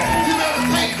you. You better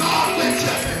take God with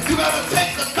you. You better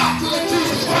take the doctrine of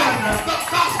Jesus Christ, the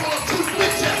gospel of truth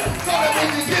with you, so that when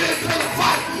you get into the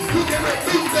fight, you can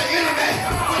rebuke the enemy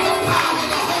with the power of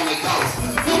the Holy Ghost.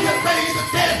 You can raise the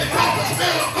dead because the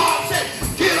Spirit of God said,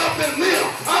 get up and live.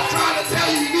 I'm trying to tell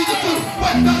you, you need to do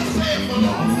what thus saith the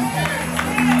Lord.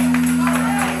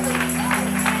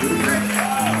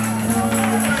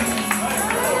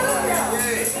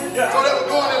 So they were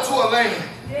going into a land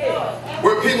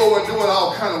where people were doing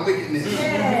all kind of wickedness.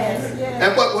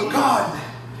 And what God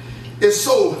is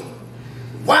so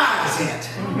wise at,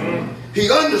 he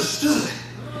understood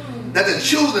that the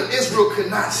children of Israel could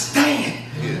not stand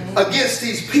against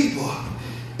these people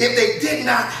if they did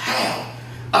not have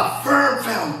a firm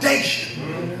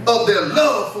foundation of their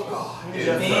love for God.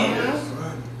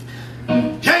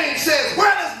 James says,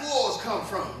 where does wars come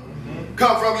from?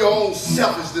 Come from your own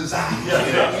selfish desire.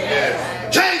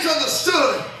 James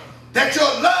understood that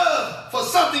your love for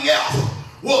something else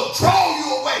will draw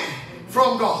you away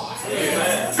from God.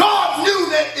 God knew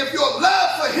that if your love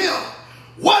for him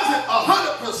wasn't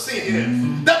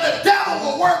 100%, that the devil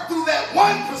will work through that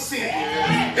 1%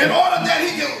 in order that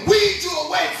he can weed you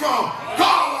away from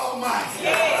God Almighty.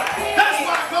 That's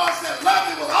why God said, love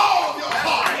me with all of your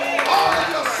heart, all of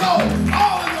your soul,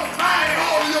 all of your mind, and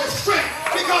all of your strength,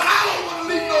 because I don't want to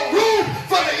leave no room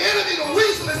for the enemy to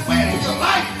weasel his way into your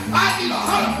life. I need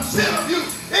 100% of you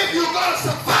if you're going to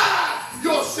survive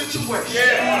your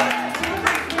situation.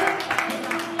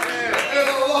 And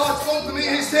the Lord spoke to me,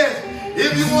 he said,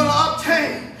 if you want to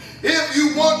obtain, if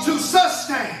you want to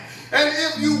sustain, and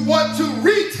if you want to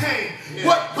retain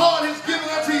what God has given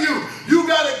unto you, you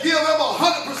got to give him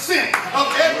 100% of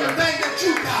everything that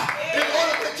you got in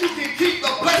order that you can keep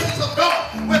the blessings of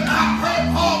God without hurt,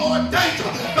 harm, or danger.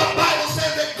 The Bible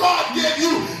says that God gave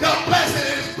you the blessing,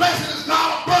 and his blessing is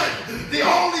not a burden. The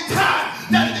only time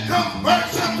that it becomes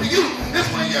burdensome to you is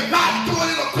when you're not doing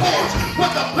it according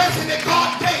with the blessing that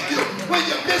God gave you. When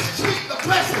you mistreat the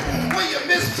blessing, when you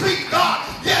mistreat God,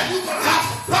 yeah, you're going to have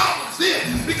some problems then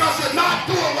because you're not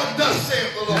doing what thus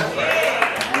saith the Lord.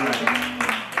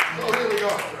 So here we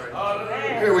go.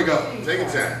 Here we go. Take your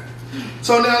time.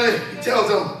 So now he tells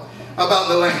them about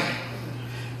the land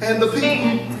and the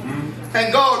people.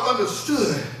 And God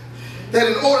understood that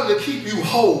in order to keep you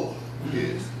whole,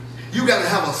 you got to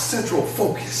have a central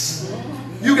focus.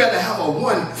 You got to have a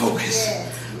one focus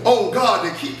on God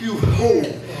to keep you whole,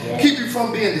 keep you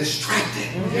from being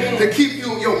distracted, to keep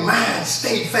your mind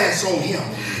stay fast on him.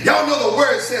 Y'all know the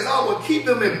word says, I will keep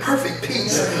them in perfect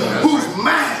peace, whose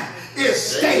mind is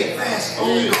stayed fast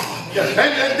on God.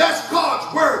 And that's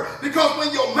God's word, because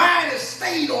when your mind is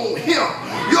stayed on him,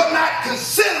 you're not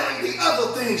considering the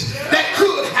other things that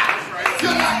could happen.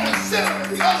 You're not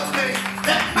considering the other things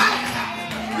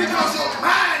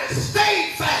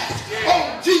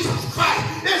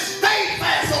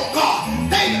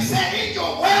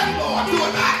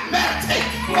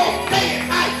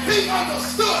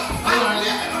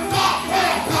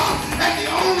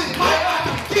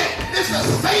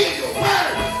say in your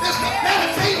word is to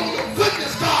meditate on your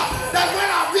goodness, God. That when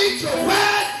I read your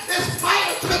word, it's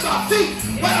fire to my feet.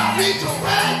 When I read your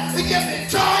word, it gives me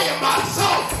joy in my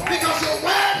soul. Because your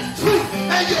word is truth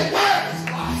and your word is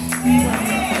life.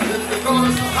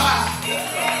 Regardless of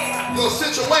how your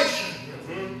situation,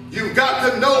 you've got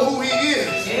to know who he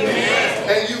is.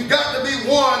 And you've got to be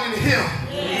one in him.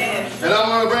 And I'm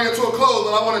going to bring it to a close,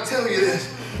 but I want to tell you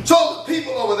this. So the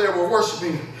people over there were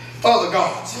worshiping other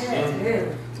gods.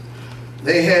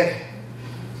 They had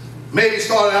maybe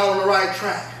started out on the right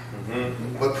track,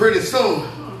 but pretty soon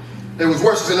they was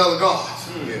worshiping other gods.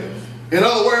 In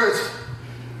other words,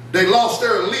 they lost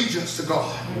their allegiance to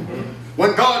God.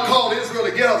 When God called Israel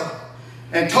together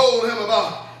and told him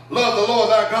about love the Lord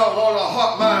thy God with all thy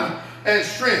heart, mind, and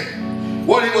strength,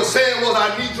 what he was saying was,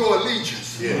 I need your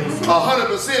allegiance.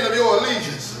 100% of your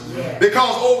allegiance.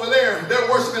 Because over there,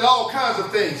 they're worshiping all kinds of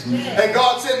things. And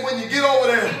God said, when you get over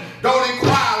there, don't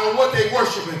inquire on what they're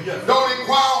worshiping. Don't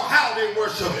inquire on how they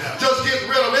worship. Just get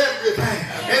rid of everything.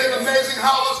 Isn't it amazing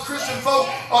how us Christian folk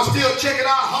are still checking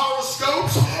our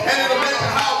horoscopes? And it's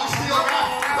amazing how we still got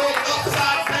those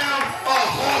upside down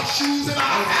horseshoes in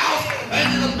our house. And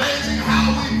it's amazing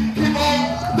how we keep on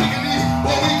picking these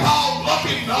what we call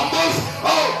lucky numbers.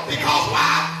 Oh, because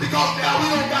why? Because now we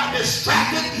don't got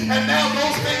distracted, and now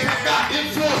those things have got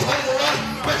influence over us,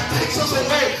 which takes us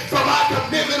away from our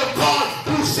commitment of God,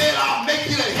 who said, I'll make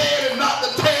you the head and not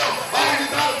the tail. All you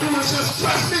got to do is just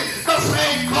trust me. The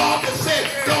same God that said,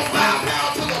 don't bow down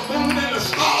to the moon and the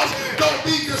stars. Don't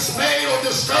be dismayed or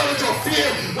discouraged or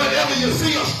feared whenever you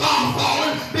see a star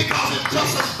falling, because it's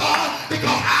just a star.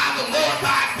 Because I'm the Lord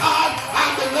thy God.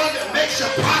 I'm the one that makes you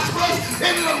prosperous.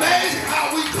 Isn't it amazing how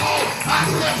we call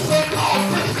ourselves so-called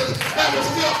Christians and we're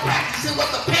still practicing what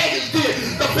the pagans did,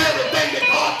 the very thing that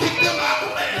God kicked them out of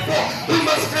the land for? We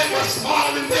must think we're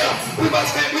smarter than them. We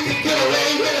must think we can get away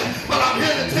with it. But I'm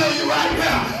here to tell you right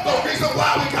now, the reason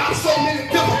why we got so many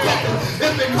difficulties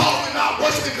is because we're not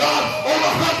worshiping God on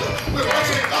 100. We're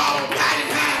worshiping God on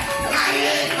 99,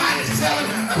 98, 97,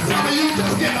 and some of you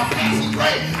just getting a passing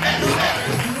grade at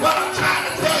 7. What I'm trying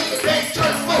to tell you today,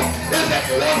 church folk, is that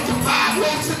you want to survive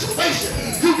your situation,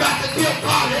 you got to give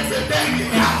God everything you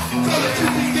got so that you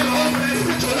can get over that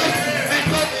situation and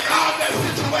go beyond that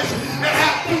situation and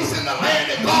have peace in the land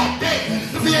that God gave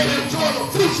to be able to enjoy the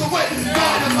fruits of what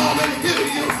God has already given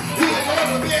you. You in order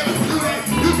to be able to do that,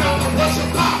 you got to worship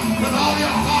God with all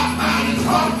your heart, mind, and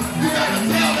soul. You got to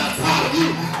tell that part of you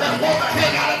that want to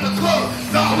hang out at the club,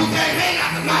 no, we can't hang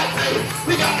out tonight, baby.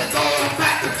 We got to go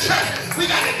back to church. We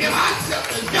got to give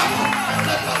ourselves together and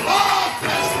let the Lord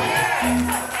bless us.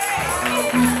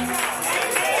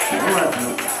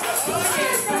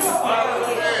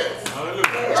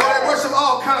 So they worship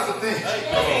all kinds of things.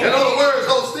 In other words,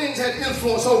 those things had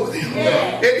influence over them.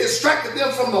 It distracted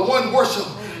them from the one worship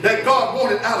that God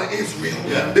wanted out of Israel,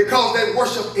 because they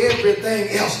worship everything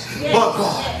else but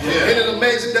God. Isn't it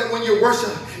amazing that when you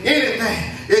worship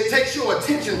anything, it takes your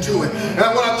attention to it?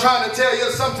 And what I'm trying to tell you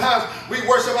is sometimes we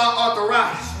worship our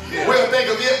arthritis. We'll think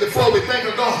of it before we think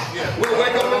of God. We'll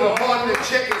wake up in the morning and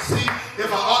check and see if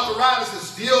our arthritis is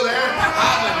still there,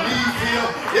 how my knee feel.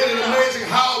 Isn't it amazing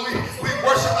how we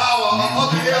worship our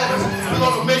other ailments? We're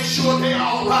going to make sure they're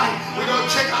all right. We're going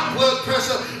to check our blood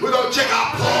pressure. We're going to check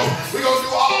our pulse. We're going to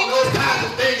do all those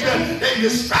kinds of things that they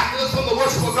distracted us from the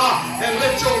worship of God. And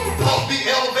let your pulse be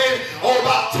elevated on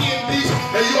about 10 beats.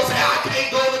 And you'll say, I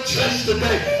can't go to church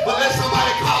today. But let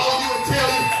somebody call you and tell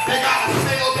you they got a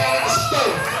sale down at the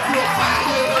store. You'll find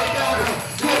your way down there.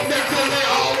 You'll make your way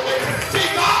all the way. See,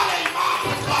 God ain't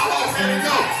Martha. God already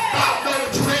know. God know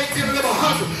that you ain't giving them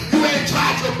 100. You ain't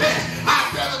tried your best.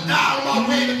 I'd rather die on my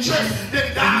way to church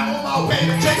than die on my way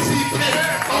to JCP,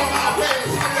 on my way to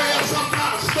somewhere else, some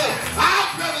kind of stuff. I'd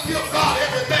rather give God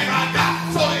everything I got,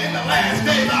 so that in the last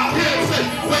days I'll hear him say,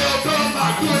 well done,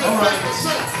 my good and faithful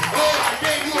servant. Oh, I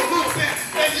gave you a little bit,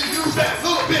 and you used that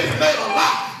little bit and made a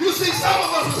lot. You see, some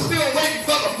of us are still waiting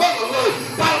for the motherload.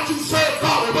 Why don't you serve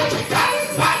God with what you got?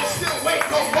 Why you still wait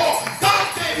for more? God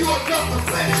gave you enough to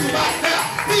bless you right now.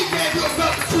 He gave you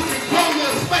enough that you can grow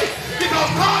your space, because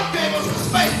God gave us a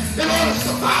space in order to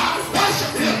survive and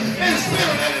worship him in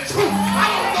spirit and in truth. I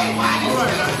don't know why you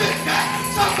still sit there.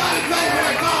 Somebody know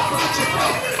where God brought you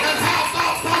from and how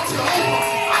God brought you over.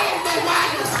 I don't know why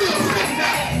you're still sitting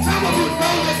there. Some of you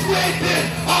know that you ain't been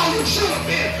all you should have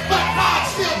been, but God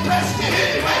still blessed you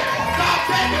anyway. God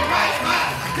gave you right mind.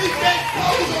 He gave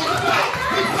clothes on your back.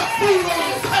 He put food on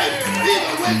your table.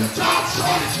 Even when the job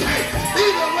shortage came,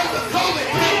 even when the COVID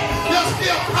came, you're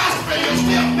still prospering, you're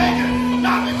still making it.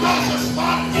 Not because you're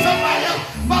smarter than somebody else,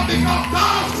 but because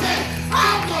God said,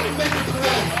 I'm going to make it the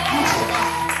way you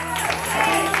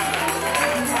survive.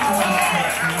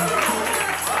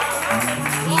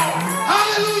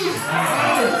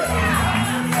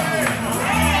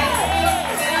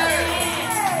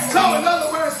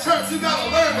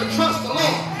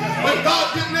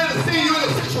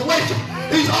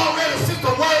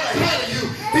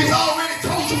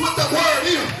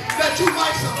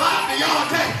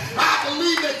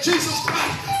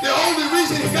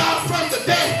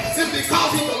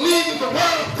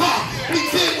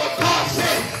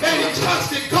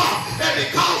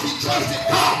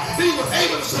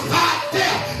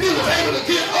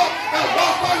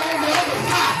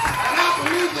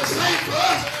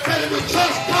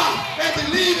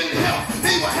 hell.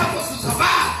 He will